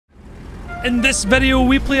In this video,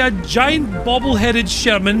 we play a giant bobble-headed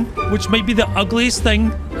Sherman, which might be the ugliest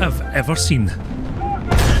thing I've ever seen. Did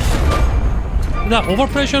that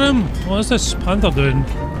overpressure him? What is this Panther doing?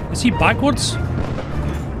 Is he backwards?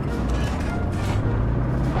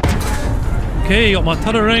 Okay, got my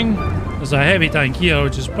turret ring. There's a heavy tank here,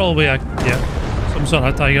 which is probably a, yeah, some sort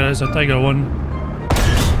of tiger. It's a Tiger 1.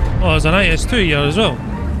 Oh, there's an IS-2 here as well.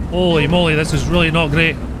 Holy moly, this is really not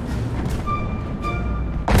great.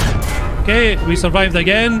 Okay, we survived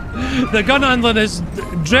again. The gun handling is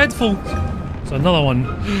dreadful. It's another one.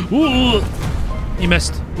 Ooh, he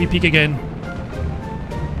missed. We peek again.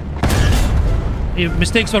 Hey,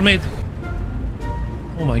 mistakes were made.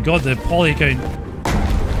 Oh my god, the poly count.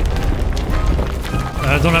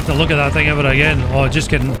 I don't have to look at that thing ever again. Oh, just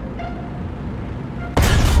kidding.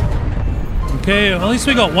 Okay, at least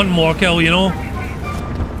we got one more kill, you know.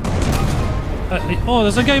 Oh,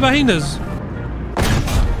 there's a guy behind us.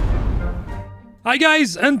 Hi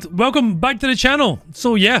guys, and welcome back to the channel.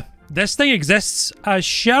 So yeah, this thing exists, a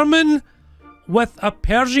Sherman with a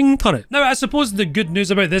Pershing turret. Now I suppose the good news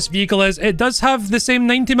about this vehicle is it does have the same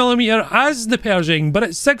 90mm as the Pershing, but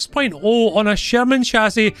it's 6.0 on a Sherman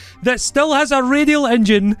chassis that still has a radial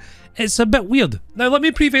engine. It's a bit weird. Now let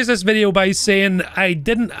me preface this video by saying I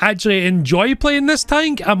didn't actually enjoy playing this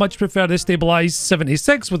tank. I much prefer the stabilized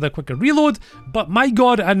 76 with a quicker reload, but my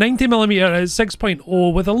god, a 90mm at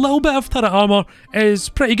 6.0 with a little bit of turret armor is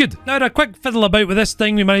pretty good. Now a quick fiddle about with this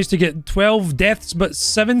thing, we managed to get 12 deaths but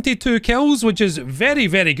 72 kills, which is very,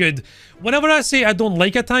 very good. Whenever I say I don't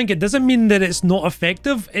like a tank, it doesn't mean that it's not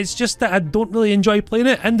effective, it's just that I don't really enjoy playing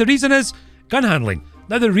it, and the reason is gun handling.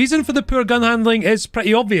 Now the reason for the poor gun handling is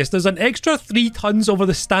pretty obvious. There's an extra 3 tons over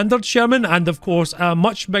the standard Sherman and of course a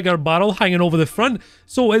much bigger barrel hanging over the front,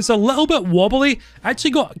 so it's a little bit wobbly. I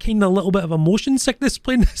actually got kind of a little bit of a motion sickness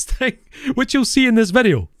playing this thing, which you'll see in this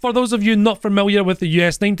video. For those of you not familiar with the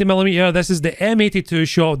US 90mm, this is the M82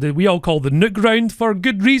 shot that we all call the nuke round for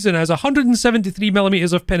good reason. It has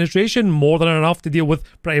 173mm of penetration, more than enough to deal with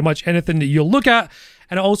pretty much anything that you'll look at.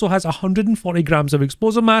 And it also has 140 grams of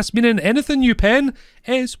explosive mass, meaning anything you pen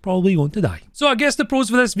is probably going to die. So I guess the pros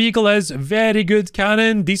for this vehicle is very good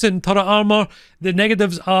cannon, decent turret armor. The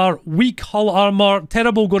negatives are weak hull armor,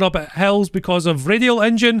 terrible going up at hills because of radial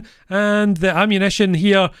engine, and the ammunition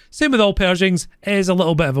here, same with all Pershings, is a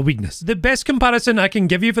little bit of a weakness. The best comparison I can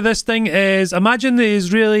give you for this thing is imagine the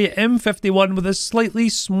Israeli M51 with a slightly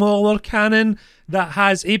smaller cannon that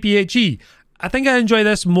has APHE. I think I enjoy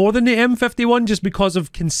this more than the M51 just because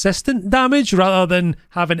of consistent damage rather than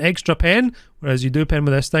having extra pen, whereas you do pen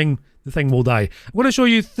with this thing, the thing will die. I'm going to show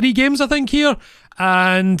you 3 games I think here,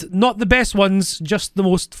 and not the best ones, just the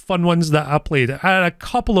most fun ones that I played. I had a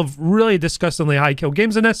couple of really disgustingly high kill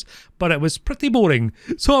games in this, but it was pretty boring.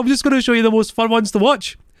 So I'm just going to show you the most fun ones to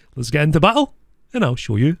watch. Let's get into battle, and I'll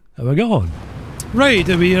show you how I go on. Right,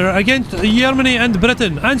 we are against Germany and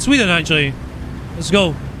Britain, and Sweden actually. Let's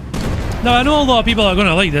go. Now, I know a lot of people are going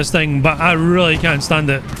to like this thing, but I really can't stand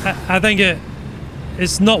it. I think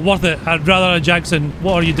it's not worth it. I'd rather a Jackson.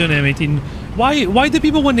 What are you doing, M18? Why do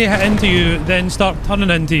people, when they hit into you, then start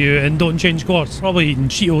turning into you and don't change course? Probably eating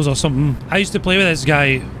Cheetos or something. I used to play with this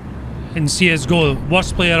guy in CSGO,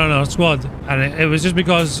 worst player on our squad, and it was just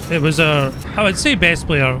because it was our, I would say best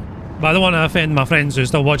player, but I don't want to offend my friends who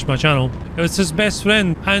still watch my channel. It was his best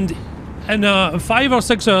friend, and in a 5 or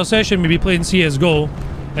 6 hour session we'd be playing CSGO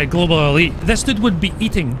at Global Elite, this dude would be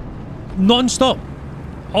eating non-stop.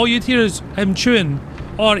 All you'd hear is him chewing,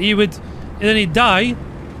 or he would, and then he'd die,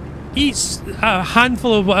 eats a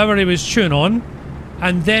handful of whatever he was chewing on,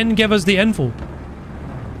 and then give us the info.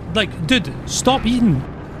 Like, dude, stop eating.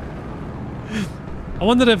 I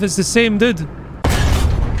wonder if it's the same dude.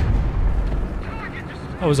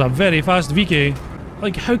 That was a very fast VK.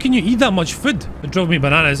 Like, how can you eat that much food? It drove me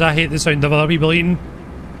bananas. I hate the sound of other people eating.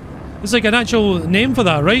 It's like an actual name for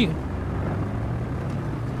that, right?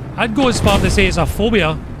 I'd go as far to say it's a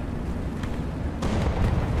phobia.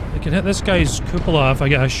 I can hit this guy's cupola if I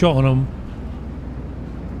get a shot on him.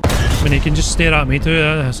 I mean, he can just stare at me too,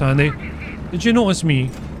 that's handy. Did you notice me?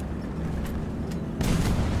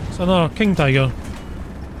 It's another king tiger.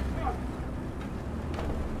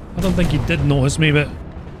 I don't think he did notice me, but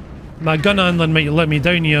my gun handling might let me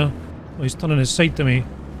down here. Oh, he's turning his side to me.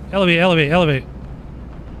 Elevate, elevate, elevate.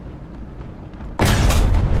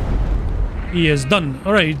 He is done.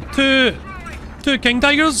 Alright, two king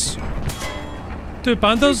tigers. 2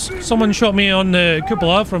 panthers. Someone shot me on the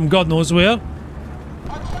cupola from God knows where.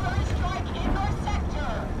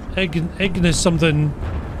 Ignis something.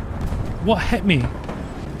 What hit me?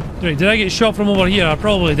 Right, did I get shot from over here? I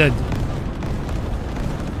probably did.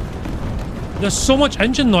 There's so much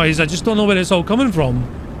engine noise, I just don't know where it's all coming from.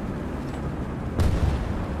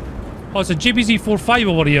 Oh, it's a JPZ-45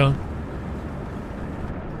 over here.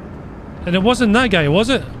 And it wasn't that guy, was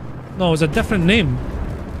it? No, it was a different name.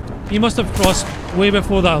 He must have crossed way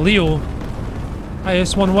before that Leo.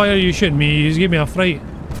 IS-1, why are you shooting me? You just gave me a fright.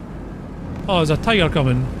 Oh, there's a tiger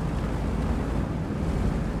coming.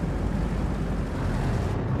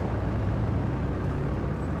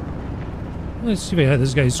 Let's see if I hit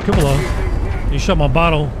this guy's cupola. He shot my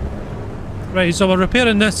barrel. Right, so we're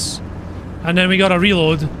repairing this. And then we gotta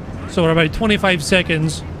reload. So we're about 25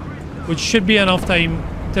 seconds. Which should be enough time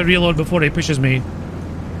to reload before he pushes me.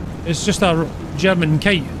 It's just a German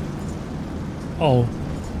kite. Oh.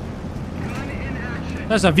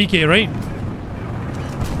 That's a VK, right?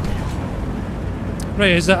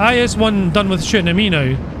 Right, is the IS-1 done with shooting at me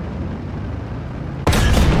now?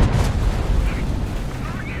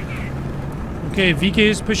 Okay, VK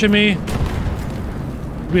is pushing me.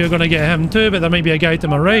 We are gonna get him too, but there might be a guy to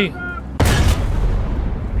my right.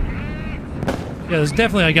 Yeah, there's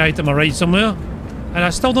definitely a guy to my right somewhere. And I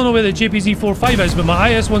still don't know where the JPZ-45 is, but my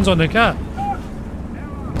IS-1's on the cat.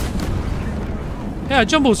 Yeah,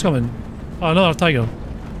 Jumbo's coming. Oh, another tiger.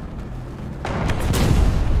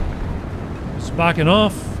 He's backing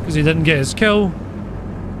off because he didn't get his kill.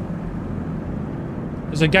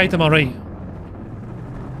 There's a guy to my right.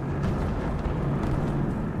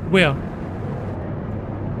 Where?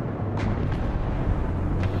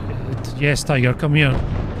 Yes, tiger, come here.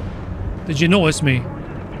 Did you notice me?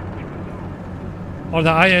 Or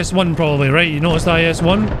the IS-1 probably, right? You noticed the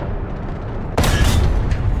IS-1?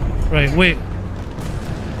 Right, wait.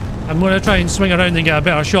 I'm gonna try and swing around and get a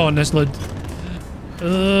better shot on this lid.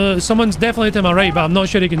 Someone's definitely to my right, but I'm not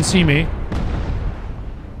sure he can see me.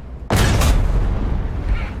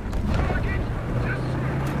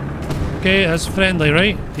 Okay, that's friendly,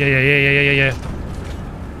 right? Yeah.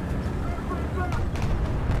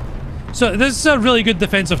 So this is a really good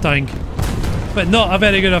defensive tank, but not a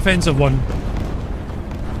very good offensive one.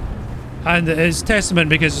 And it's testament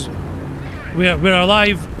because we're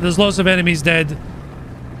alive, there's lots of enemies dead.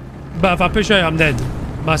 But if I push out, I'm dead.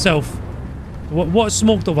 Myself. What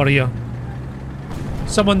smoked over here?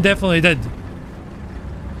 Someone definitely did.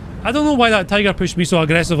 I don't know why that tiger pushed me so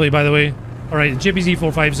aggressively, by the way. Alright,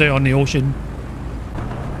 JPZ-45's out on the ocean.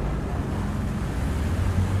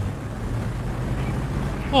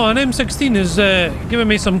 Oh, an M16 is giving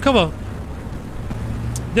me some cover.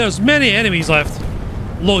 There's many enemies left.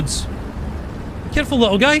 Loads. Careful,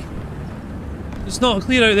 little guy. It's not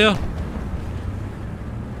clear out there.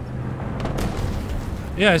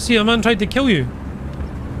 Yeah, I see a man tried to kill you.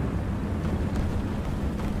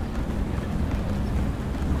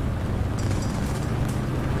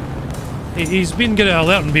 He's been good at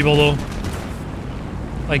alerting people though.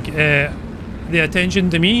 Like, the attention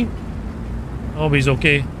to me. Oh, he's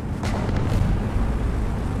okay.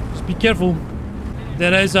 Just be careful.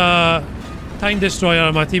 There is a tank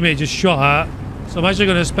destroyer my teammate just shot at. So I'm actually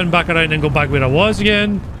going to spin back around and go back where I was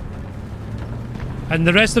again. And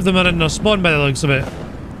the rest of them are in their spawn by the looks of it.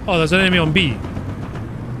 Oh, there's an enemy on B.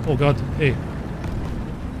 Oh god, hey.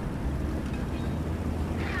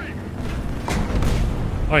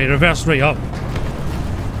 Oh, he reversed right up.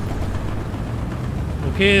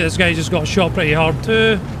 Okay, this guy just got shot pretty hard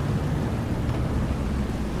too.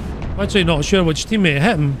 I'm actually not sure which teammate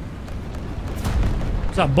hit him.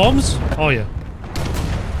 Is that bombs? Oh yeah.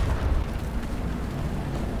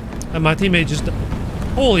 And my teammate just...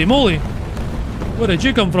 Holy moly! Where did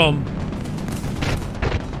you come from?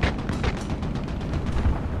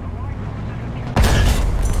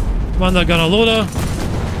 Commander gunner loader.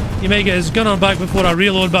 He may get his gunner back before I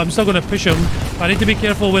reload, but I'm still going to push him. I need to be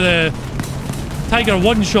careful with a Tiger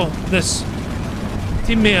one-shot this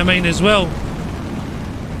teammate of mine as well.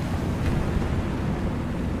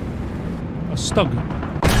 A Stug.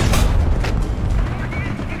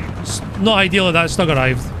 It's not ideal that Stug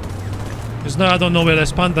arrived. Because now I don't know where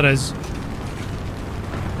this Panther is.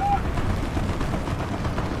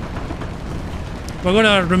 We're going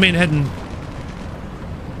to remain hidden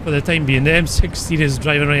for the time being. The M16 is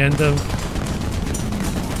driving right into him.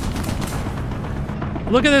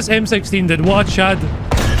 Look at this M16, dude. What a chad.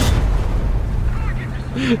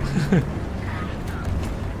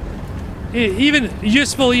 Even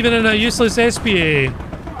useful even in a useless SPA.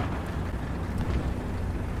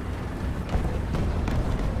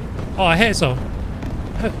 Oh, I hit some.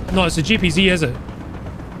 No, it's a GPZ, is it?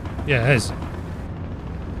 Yeah, it is.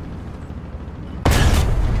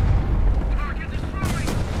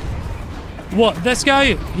 What, this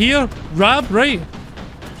guy here? Rab, right?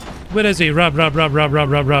 Where is he? Rab.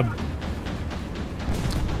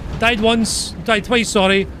 Died once, died twice,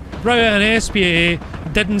 sorry. Brought out an SPA,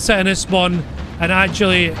 didn't sit in his spawn, and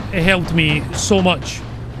actually it helped me so much.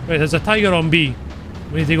 Right, there's a tiger on B.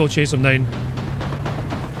 We need to go chase him down.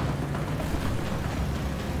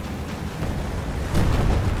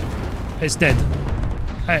 It's dead.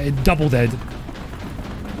 Double dead.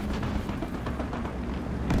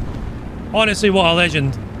 Honestly, what a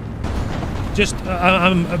legend. Just,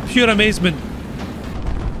 I'm a pure amazement.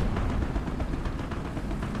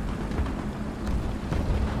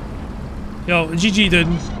 Yo, GG, dude.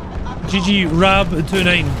 GG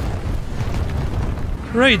Rab29.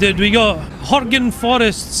 Right, dude, we got Horgan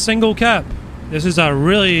Forest single cap. This is a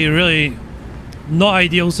really, really not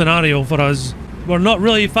ideal scenario for us. We're not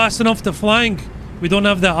really fast enough to flank. We don't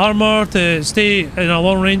have the armor to stay in a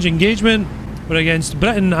long-range engagement. We're against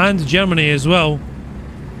Britain and Germany as well.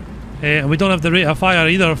 And we don't have the rate of fire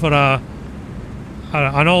either for an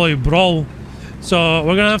all-out brawl. So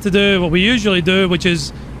we're going to have to do what we usually do, which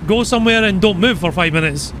is go somewhere and don't move for 5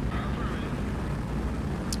 minutes.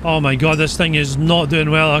 Oh my god, this thing is not doing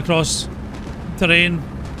well across terrain.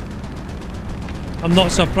 I'm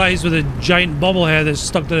not surprised with the giant bobblehead that's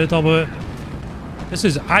stuck to the top of it. This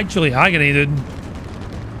is actually agony, dude.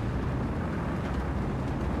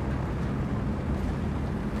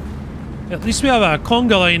 At least we have a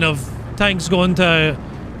conga line of tanks going to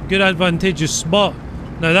a good advantageous spot.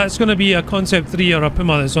 Now that's going to be a Concept 3 or a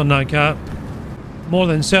Puma that's on that cap. More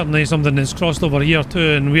than certainly something that's crossed over here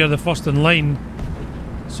too, and we're the first in line.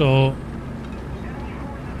 So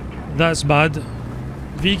that's bad.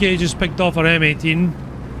 VK just picked off our M18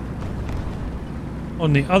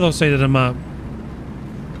 on the other side of the map.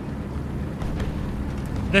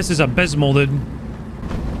 This is abysmal, dude.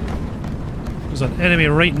 There's an enemy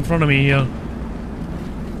right in front of me here.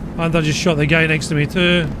 Panther just shot the guy next to me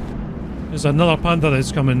too. There's another Panther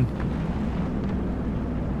that's coming.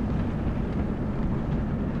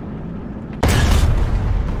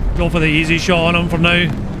 Go for the easy shot on him for now.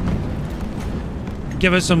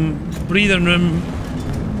 Give us some breathing room.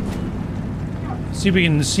 See if we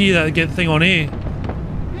can see that get thing on A.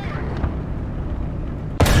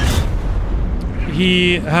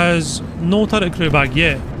 He has no turret crew back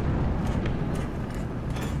yet.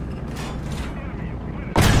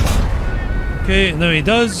 Okay, now he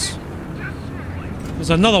does.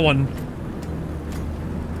 There's another one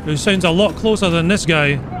who sounds a lot closer than this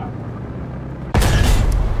guy.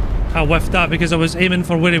 I whiffed that because I was aiming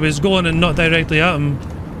for where he was going and not directly at him.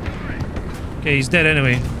 Okay, he's dead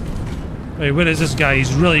anyway. Right, where is this guy?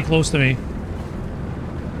 He's really close to me.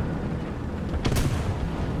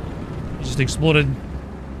 He just exploded.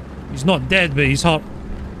 He's not dead, but he's hurt.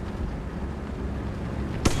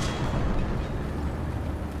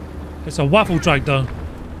 It's a waffle tractor.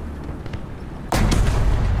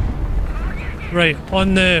 Right,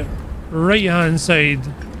 on the right hand side.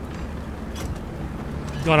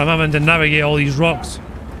 God, I'm having to navigate all these rocks.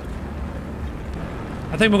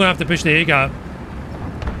 I think we're going to have to push the A gap.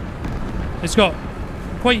 It's got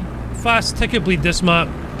quite fast ticket bleed, this map.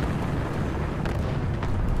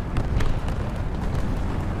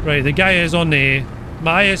 Right, the guy is on the A.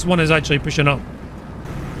 My IS-1 is actually pushing up.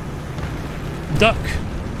 Duck.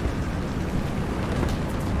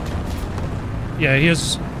 Yeah,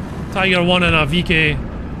 here's Tiger 1 and a VK.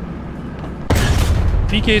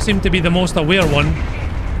 VK seemed to be the most aware one.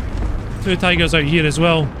 Two Tigers out here as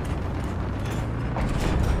well.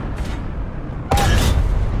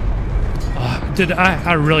 Oh, dude,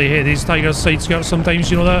 I really hate these Tigers side skirts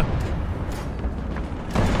sometimes, you know that?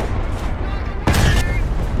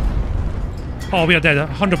 Oh, we are dead,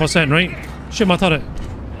 100%, right? Shoot my turret.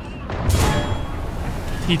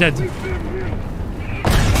 He did.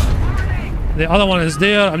 The other one is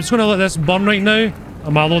there. I'm just going to let this burn right now.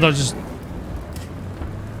 And my loader just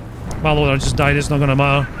died. It's not going to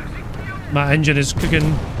matter. My engine is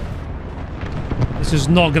cooking. This is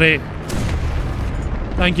not great.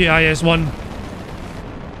 Thank you, IS-1.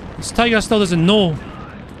 This Tiger still doesn't know.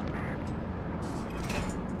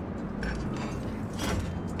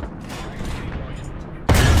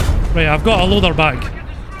 Right, I've got a loader back.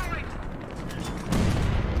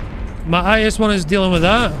 My IS-1 is dealing with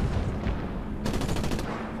that.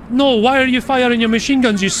 No, why are you firing your machine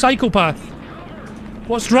guns, you psychopath?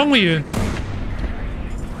 What's wrong with you?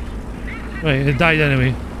 Right, it died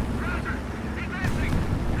anyway.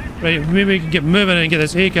 Right, maybe we can get moving and get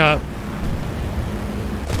this A-cap.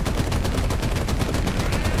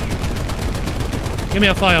 Give me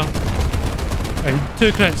a fire. Right,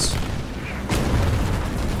 2 crits.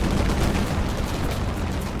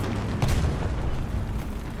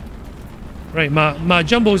 Right, my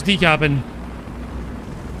jumbo's decapping.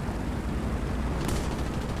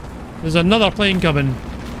 There's another plane coming.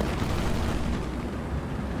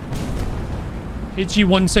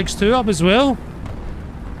 HE-162 up as well.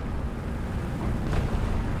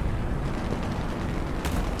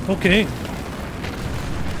 Okay.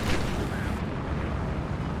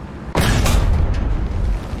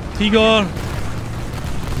 Tigor.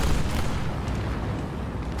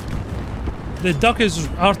 The duck is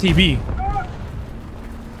RTB.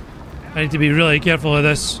 I need to be really careful of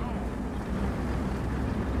this.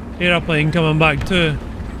 Airplane coming back too.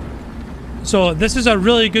 So this is a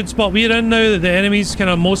really good spot we're in now that the enemy's kind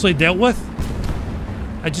of mostly dealt with.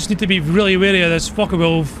 I just need to be really wary of this fucker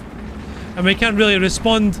wolf. And we can't really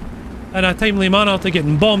respond in a timely manner to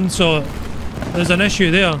getting bombed, so there's an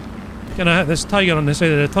issue there. Can I hit this tiger on the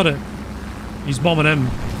side of the turret? He's bombing him.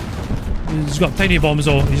 He's got tiny bombs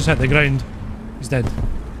though, he just hit the ground. He's dead.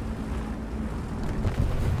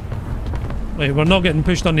 Right, we're not getting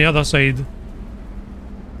pushed on the other side.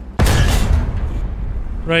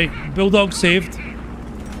 Right, Bulldog saved.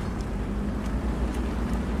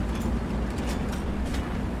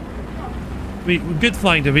 We good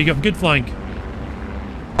flank, we got good flank.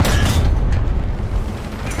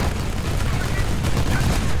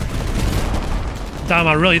 Damn,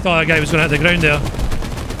 I really thought that guy was going to hit the ground there.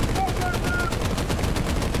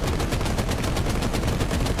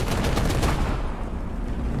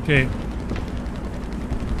 Okay.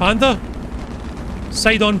 Panda?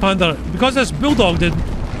 Side on Panda. Because this Bulldog did,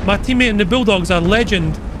 my teammate in the Bulldog's a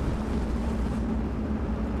legend.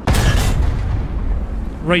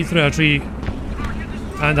 Right through a tree.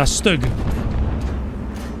 And a Stug.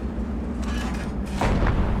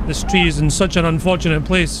 This tree is in such an unfortunate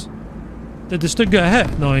place. Did the Stug get a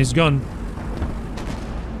hit? No, he's gone.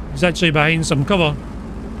 He's actually behind some cover.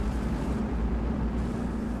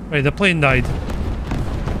 Right, the plane died.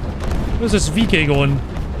 Where's this VK going?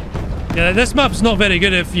 Yeah, this map's not very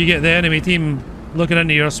good if you get the enemy team looking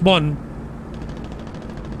into your spawn.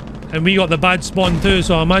 And we got the bad spawn too,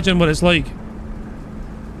 so imagine what it's like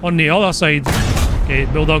on the other side. Okay,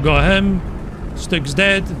 Bulldog got him. Stug's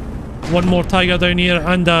dead. One more tiger down here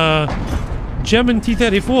and a German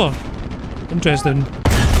T-34. Interesting.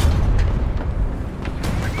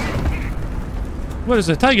 Where is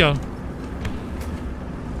the tiger?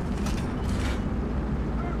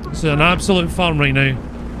 This is an absolute farm right now.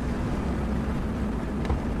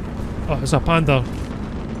 Oh, it's a panda.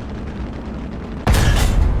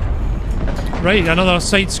 Right, another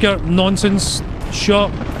side skirt nonsense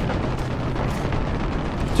shot.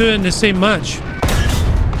 Two in the same match.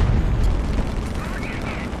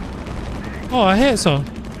 Oh, I hit her.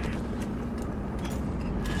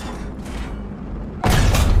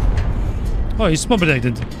 Oh, he's spot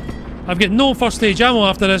protected. I've got no first stage ammo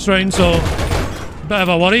after this round, so bit of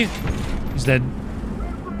a worry. He's dead.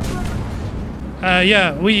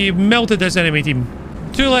 Yeah, we melted this enemy team.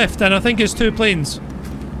 Two left, and I think it's two planes.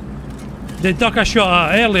 The duck I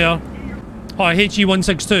shot at earlier. Oh,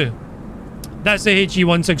 HE-162. That's the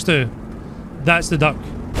HE-162. That's the duck.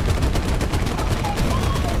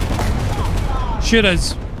 Sure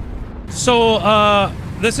is. So,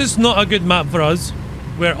 this is not a good map for us.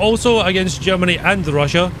 We're also against Germany and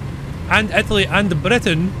Russia, and Italy and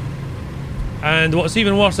Britain. And what's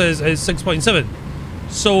even worse is 6.7.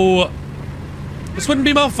 So, this wouldn't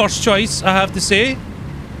be my first choice, I have to say.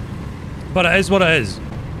 But it is what it is.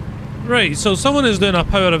 Right, so someone is doing a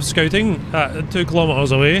power of scouting at 2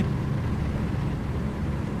 kilometers away.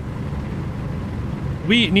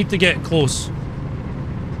 We need to get close.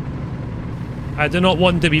 I do not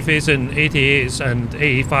want to be facing 88s and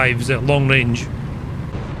 85s at long range.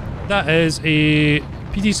 That is a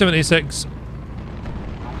PT-26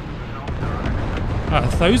 at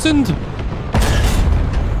 1,000?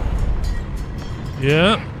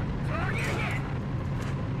 Yeah.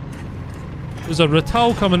 There's a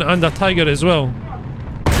Ratal coming and a Tiger as well.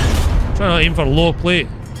 Trying to aim for low plate.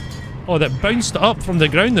 Oh, that bounced up from the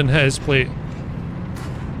ground and hit his plate.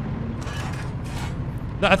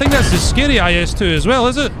 I think that's the scary IS-2 as well,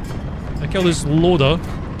 is it? I killed this loader.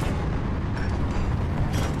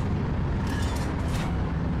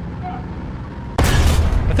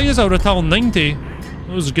 I think it's a Ratal 90. That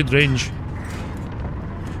was a good range.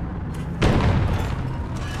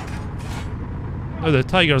 Oh, the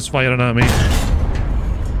Tiger's firing at me.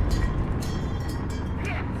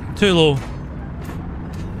 Too low.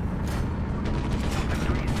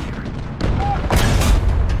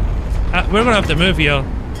 We're gonna have to move here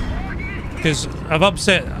because I've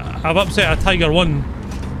upset a Tiger 1.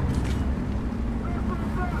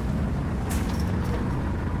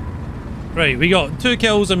 Right, we got 2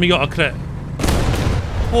 kills and we got a crit.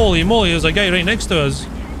 Holy moly, there's a guy right next to us.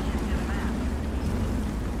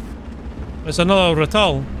 It's another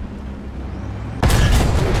Ratal.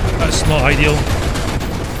 That's not ideal.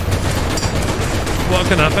 What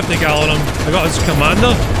can I 50 cal on him? I got his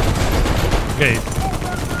commander. Okay.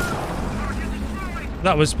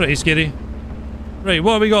 That was pretty scary. Right,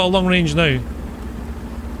 what have we got at long range now?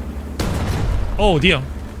 Oh dear.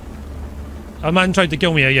 A man tried to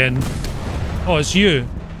kill me again. Oh, it's you.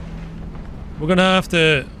 We're gonna have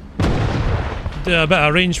to do a bit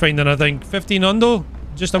of range finding, I think. 15 undo?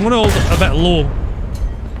 Just, I'm gonna hold it a bit low.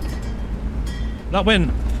 That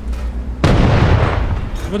went...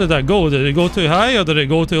 Where did that go? Did it go too high or did it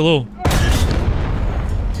go too low?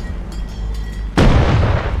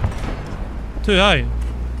 Too high.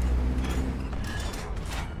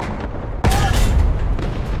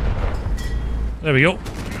 There we go.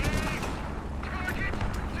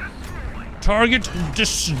 Target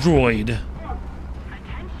destroyed.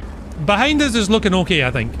 Behind us is looking okay,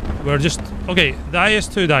 I think. We're just... Okay, the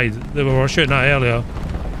IS-2 died that we were shooting at earlier.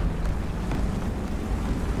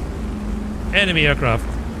 Enemy aircraft.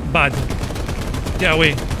 Bad. Get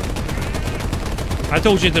away. I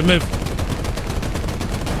told you to move.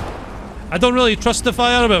 I don't really trust the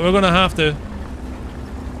fire, but we're gonna have to.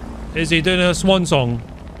 Is he doing a swan song?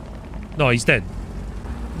 No, he's dead.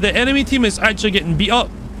 The enemy team is actually getting beat up.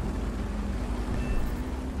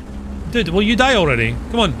 Dude, will you die already?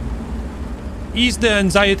 Come on. Ease the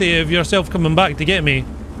anxiety of yourself coming back to get me.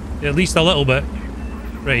 At least a little bit.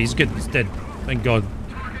 Right, he's good. He's dead. Thank God.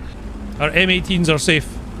 Our M18s are safe.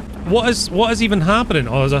 What is even happening?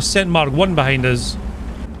 Oh, there's a Scent Mark 1 behind us.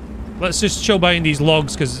 Let's just chill behind these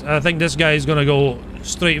logs, because I think this guy is going to go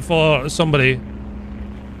straight for somebody.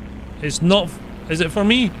 It's not... Is it for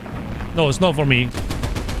me? No, it's not for me.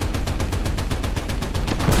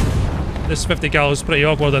 This 50 cal is pretty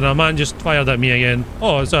awkward, and a man just fired at me again.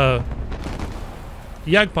 Oh, it's a...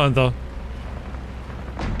 Yag Panther.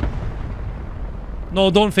 No,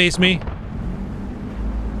 don't face me.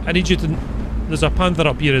 I need you to... There's a Panther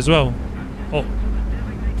up here as well. Oh.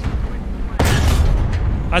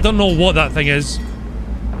 I don't know what that thing is.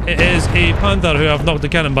 It is a Panther who I've knocked the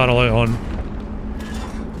cannon barrel out on.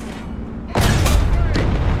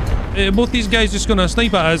 Both these guys just gonna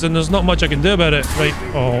snipe at us and there's not much I can do about it. Right.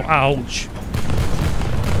 Oh, ouch.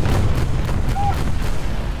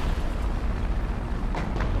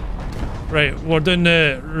 Right, we're doing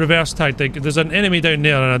the reverse tactic. There's an enemy down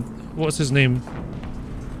there and what's his name?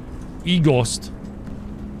 E-Ghost.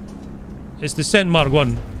 It's the Scent Mark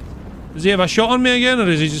 1. Does he have a shot on me again or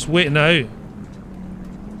is he just waiting it out?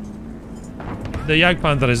 The Yag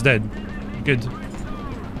Panther is dead. Good.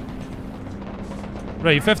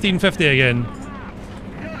 Right, 1550 again.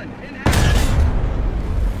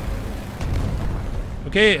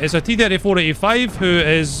 Okay, it's a T-34-85 who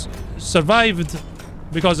is survived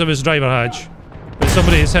because of his driver hatch. But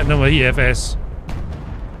somebody is hitting him with EFS.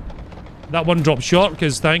 That one dropped short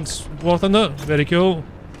because thanks, War Thunder. Very cool.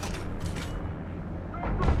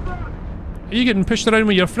 Are you getting pushed around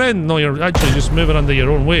with your friend? No, you're actually just moving under your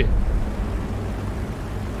own weight.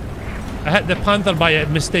 I hit the Panther by a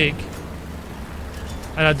mistake.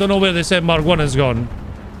 And I don't know where the Scent Mark 1 has gone.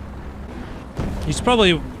 He's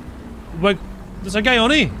probably... There's a guy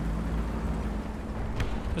on E.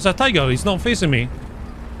 There's a tiger, he's not facing me.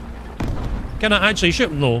 Can I actually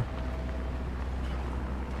shoot him though?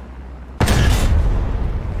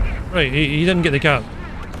 Right, he didn't get the cap.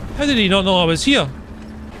 How did he not know I was here?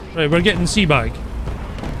 Right, we're getting C back.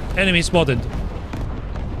 Enemy spotted.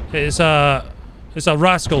 It's a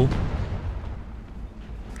rascal.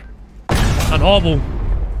 An OBBLE.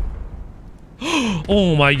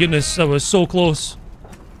 Oh my goodness, that was so close.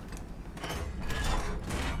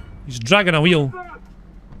 He's dragging a wheel.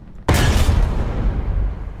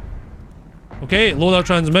 Okay, loader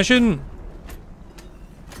transmission.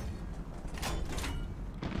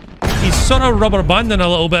 He's sort of rubber banding a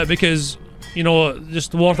little bit because, you know,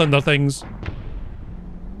 just War Thunder things.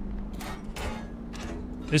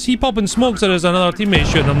 Is he popping smokes or is another teammate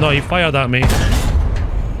shooting him? No, he fired at me.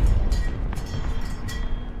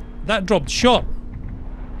 That dropped short.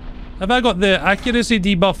 Have I got the accuracy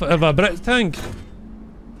debuff of a Brit tank?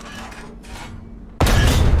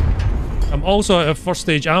 I'm also out of first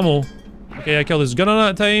stage ammo. Okay, I killed his gunner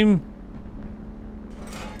that time.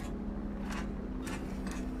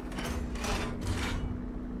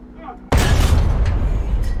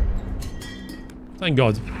 Thank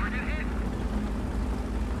God.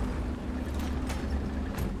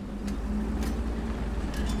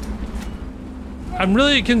 I'm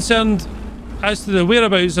really concerned as to the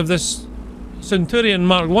whereabouts of this Centurion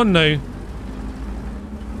Mark 1 now.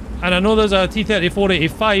 And I know there's a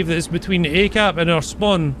T-34-85 that's between ACAP and our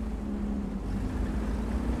spawn.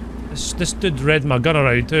 This dude read my gun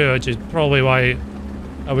around too, which is probably why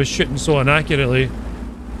I was shooting so inaccurately.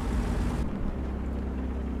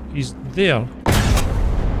 He's there.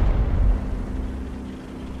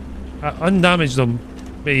 I undamaged him,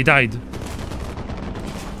 but he died.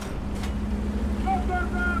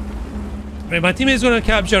 Right, my teammate's going to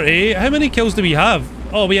capture A. How many kills do we have?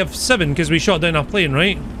 Oh, we have 7 because we shot down a plane,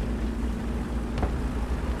 right?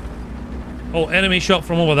 Oh, enemy shot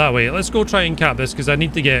from over that way. Let's go try and cap this because I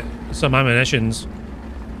need to get some ammunitions.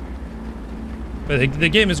 But the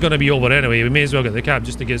game is going to be over anyway. We may as well get the cap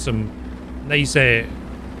just to get some nice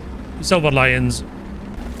silver lions.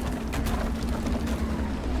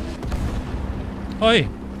 Oh, hey,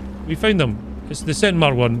 we found them. It's the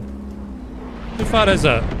Senmar one. How far is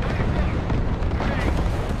that?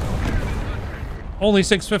 Only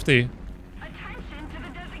 650.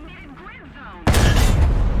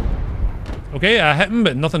 Okay, I hit him,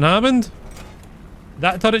 but nothing happened.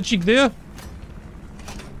 That turret cheek there.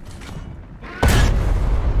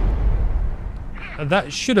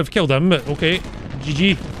 That should have killed him, but okay.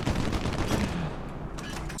 GG.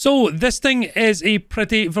 So this thing is a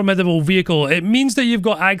pretty formidable vehicle. It means that you've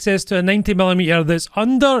got access to a 90mm that's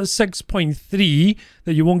under 6.3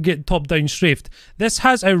 that you won't get top-down strafed. This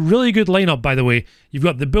has a really good lineup, by the way. You've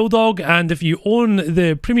got the Bulldog, and if you own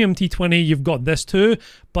the premium T20, you've got this too.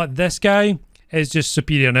 But this guy is just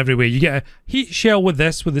superior in every way. You get a heat shell with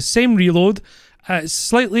this, with the same reload,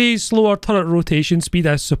 slightly slower turret rotation speed,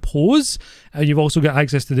 I suppose, and you've also got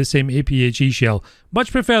access to the same APHE shell.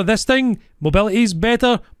 Much prefer this thing. Mobility is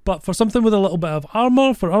better, but for something with a little bit of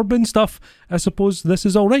armor for urban stuff, I suppose this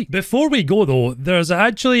is alright. Before we go though, there's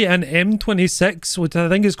actually an M26, which I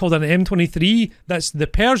think is called an M23. That's the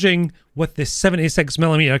Pershing with the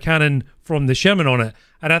 76mm cannon from the Sherman on it,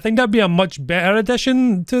 and I think that'd be a much better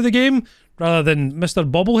addition to the game rather than Mr.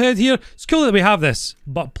 Bobblehead here. It's cool that we have this,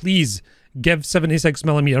 but please give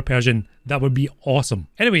 76mm Pershing. That would be awesome.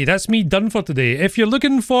 Anyway, that's me done for today. If you're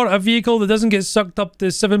looking for a vehicle that doesn't get sucked up to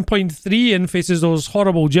 7.3 and faces those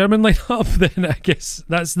horrible German lineup, then I guess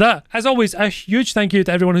that's that. As always, a huge thank you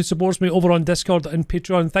to everyone who supports me over on Discord and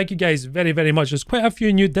Patreon. Thank you guys very, very much. There's quite a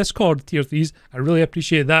few new Discord tier 3s. I really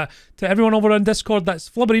appreciate that. To everyone over on Discord, that's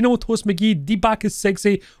Flubberino, Toast McGee, D-Back is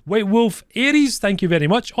Sexy, White Wolf, Aries, thank you very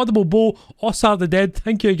much. Audible Bo, Ossar the Dead,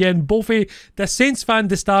 thank you again. Bofe, The Saints Fan,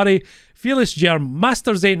 Destari, Fearless Germ,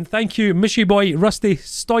 Master Zane, thank you, Mishy Boy, Rusty,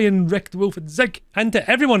 Stoyan, Rick, Wolf, and Zig. And to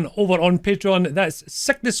everyone over on Patreon, that's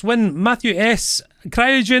Sickness Win, Matthew S,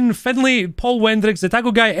 Cryogen, Finley, Paul Wendricks, The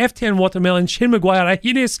Taco Guy, FTN Watermelon, Shane Maguire,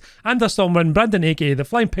 Ahines, Anderstormrun, Brandon aka The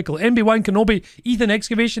Flying Pickle, MB1 Kenobi, Ethan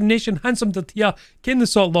Excavation Nation, Handsome Tortilla, Ken the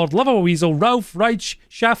Salt Lord, Love of a Weasel, Ralph, Reich,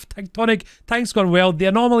 Shaft, Tectonic, Tanks Gone Well, The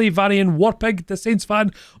Anomaly, Varian, Warpig, The Saints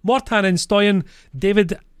Fan, Mortan and Stoyan,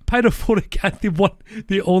 David, Pyrophoric, and the one,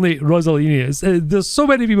 the only Rosalini. There's so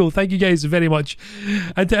many people. Thank you guys very much.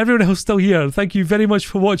 And to everyone else still here, thank you very much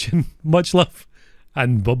for watching. Much love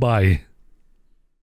and bye-bye.